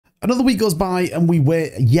Another week goes by and we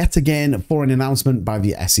wait yet again for an announcement by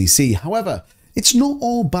the SEC. However, it's not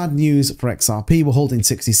all bad news for XRP. We're holding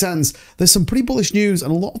 60 cents. There's some pretty bullish news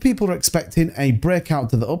and a lot of people are expecting a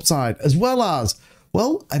breakout to the upside, as well as,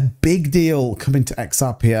 well, a big deal coming to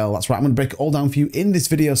XRPL. That's right, I'm going to break it all down for you in this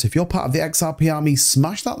video. So if you're part of the XRP army,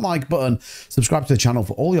 smash that like button, subscribe to the channel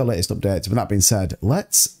for all your latest updates. With that being said,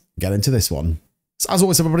 let's get into this one. So as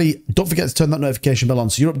always, everybody, don't forget to turn that notification bell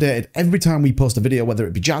on so you're updated every time we post a video, whether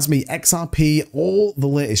it be Jasmy, XRP, or the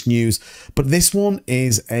latest news. But this one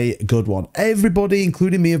is a good one. Everybody,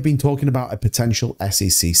 including me, have been talking about a potential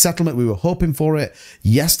SEC settlement. We were hoping for it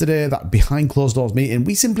yesterday, that behind closed doors meeting.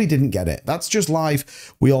 We simply didn't get it. That's just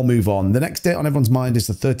life. We all move on. The next date on everyone's mind is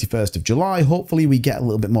the 31st of July. Hopefully we get a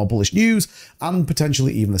little bit more bullish news and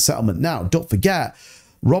potentially even the settlement. Now, don't forget,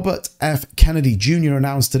 Robert F. Kennedy Jr.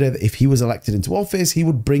 announced today that if he was elected into office, he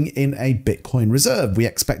would bring in a Bitcoin reserve. We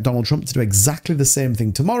expect Donald Trump to do exactly the same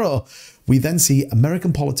thing tomorrow. We then see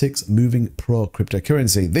American politics moving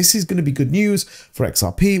pro-cryptocurrency. This is going to be good news for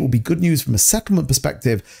XRP. It will be good news from a settlement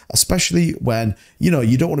perspective, especially when, you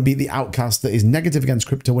don't want to be the outcast that is negative against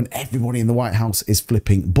crypto when everybody in the White House is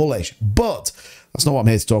flipping bullish. But that's not what I'm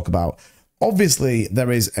here to talk about. Obviously, there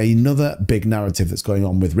is another big narrative that's going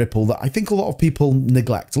on with Ripple that I think a lot of people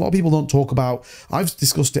neglect. A lot of people don't talk about. I've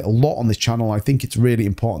discussed it a lot on this channel. I think it's really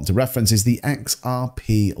important to reference is the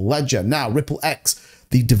XRP ledger. Now, Ripple X,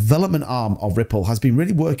 the development arm of Ripple, has been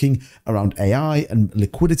really working around AI and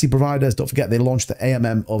liquidity providers. Don't forget, they launched the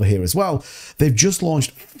AMM over here as well. They've just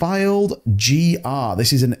launched Filed GR.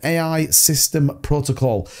 This is an AI system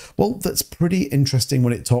protocol. Well, that's pretty interesting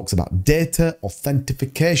when it talks about data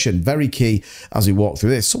authentication. Very key as we walk through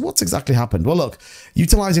this. So what's exactly happened? Well, look,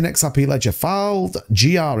 utilizing XRP Ledger, Filed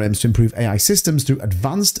GR aims to improve AI systems through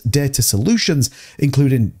advanced data solutions,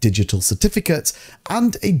 including digital certificates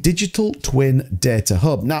and a digital twin data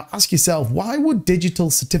hub. Now, ask yourself, why would digital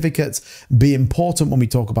certificates be important when we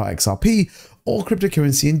talk about XRP or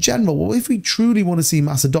cryptocurrency in general? Well, if we truly want to see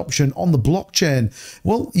mass adoption on the blockchain,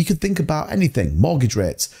 well, you could think about anything: mortgage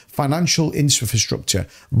rates, financial infrastructure,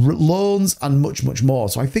 loans, and much, much more.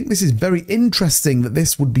 So I think this is very interesting that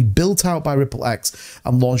this would be built out by Ripple X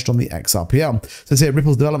and launched on the XRPL. So here,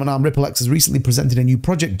 Ripple's development arm, Ripple X, has recently presented a new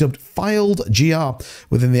project dubbed Filed GR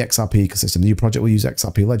within the XRP ecosystem. The new project will use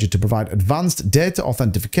XRP Ledger to provide advanced data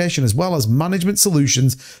authentication as well as management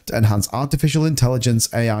solutions to enhance artificial intelligence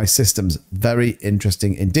AI systems. Very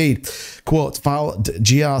interesting indeed. Quote, Filed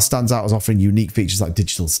GR stands out as offering unique features like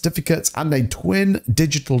digital certificates and a twin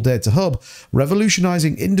digital data hub,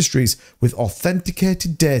 revolutionizing industries with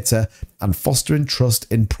authenticated data and fostering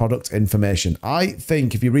trust in product information. I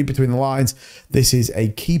think if you read between the lines, this is a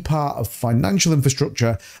key part of financial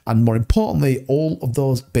infrastructure and, more importantly, all of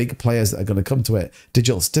those big players that are going to come to it.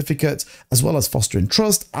 Digital certificates, as well as fostering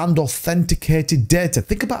trust and authenticated data.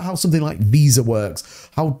 Think about how something like Visa works,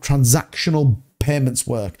 how transactional payments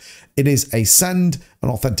work. It is a send, an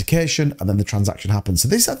authentication, and then the transaction happens. So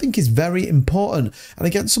this, I think, is very important. And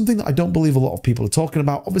again, something that I don't believe a lot of people are talking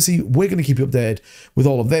about. Obviously, we're going to keep you updated with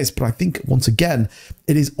all of this, but I think, once again,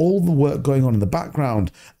 it is all the work going on in the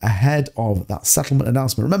background ahead of that settlement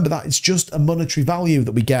announcement. Remember that it's just a monetary value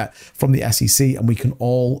that we get from the SEC, and we can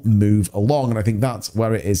all move along. And I think that's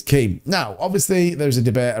where it is key. Now, obviously, there's a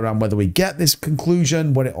debate around whether we get this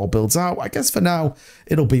conclusion, when it all builds out. I guess for now,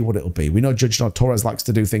 it'll be what it'll be. We know Judge Torres likes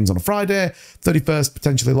to do things on a Friday. 31st,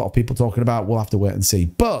 potentially a lot of people talking about. We'll have to wait and see.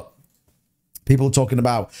 But people are talking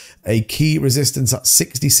about a key resistance at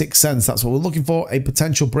 66 cents. That's what we're looking for, a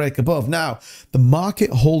potential break above. Now, the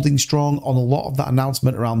market holding strong on a lot of that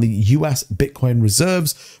announcement around the US Bitcoin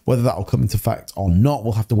reserves. Whether that will come into effect or not,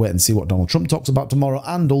 we'll have to wait and see what Donald Trump talks about tomorrow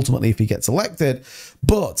and ultimately if he gets elected.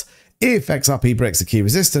 But if XRP breaks the key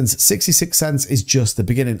resistance, 66 cents is just the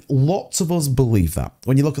beginning. Lots of us believe that.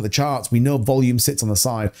 When you look at the charts, we know volume sits on the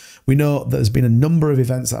side. We know there's been a number of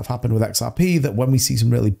events that have happened with XRP that when we see some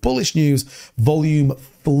really bullish news, volume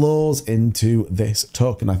flows into this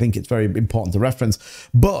token. I think it's very important to reference,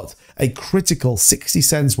 but a critical 60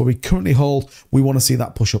 cents where we currently hold, we want to see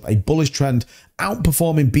that push up. A bullish trend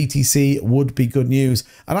outperforming BTC would be good news.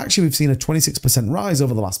 And actually, we've seen a 26% rise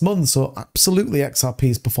over the last month. So absolutely, XRP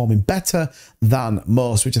is performing better than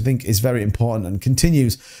most, which I think is very important and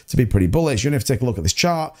continues to be pretty bullish. You only have to take a look at this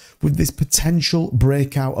chart with this potential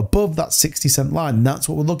breakout above that 60 cent line. That's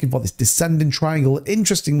what we're looking for, this descending triangle.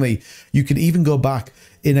 Interestingly, you can even go back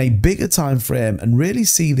in a bigger time frame and really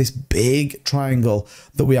see this big triangle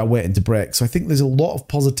that we are waiting to break. So I think there's a lot of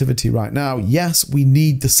positivity right now. Yes, we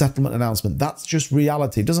need the settlement announcement. That's just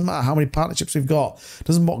reality. It doesn't matter how many partnerships we've got. It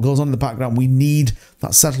doesn't matter what goes on in the background. We need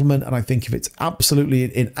that settlement. And I think if it's absolutely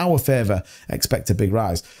in our favor, expect a big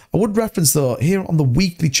rise. I would reference though, here on the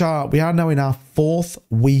weekly chart, we are now in our 4th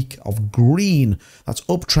week of green. That's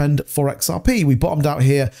uptrend for XRP. We bottomed out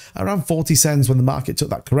here around 40 cents when the market took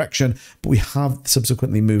that correction, but we have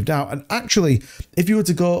subsequently moved out. And actually, if you were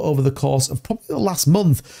to go over the course of probably the last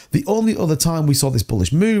month, the only other time we saw this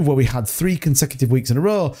bullish move where we had 3 consecutive weeks in a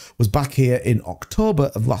row was back here in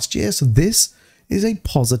October of last year. So this is a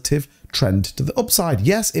positive trend to the upside.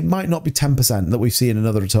 Yes, it might not be 10% that we've seen in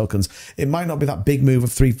other tokens. It might not be that big move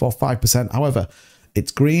of 3, 4, 5%. However,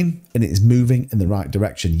 it's green and it is moving in the right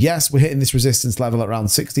direction. Yes, we're hitting this resistance level at around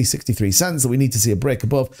 60, 63 cents that we need to see a break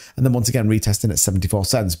above, and then once again retesting at 74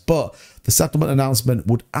 cents. But the settlement announcement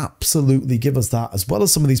would absolutely give us that, as well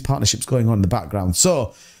as some of these partnerships going on in the background.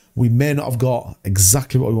 So we may not have got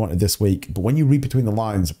exactly what we wanted this week, but when you read between the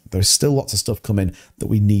lines, there's still lots of stuff coming that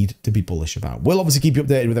we need to be bullish about. We'll obviously keep you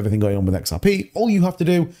updated with everything going on with XRP. All you have to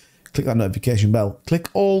do, click that notification bell, click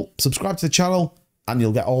all, subscribe to the channel, and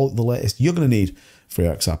you'll get all the latest you're going to need for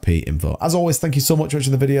your XRP info. As always, thank you so much for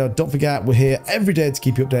watching the video. Don't forget, we're here every day to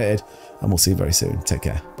keep you updated, and we'll see you very soon. Take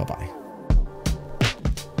care. Bye-bye.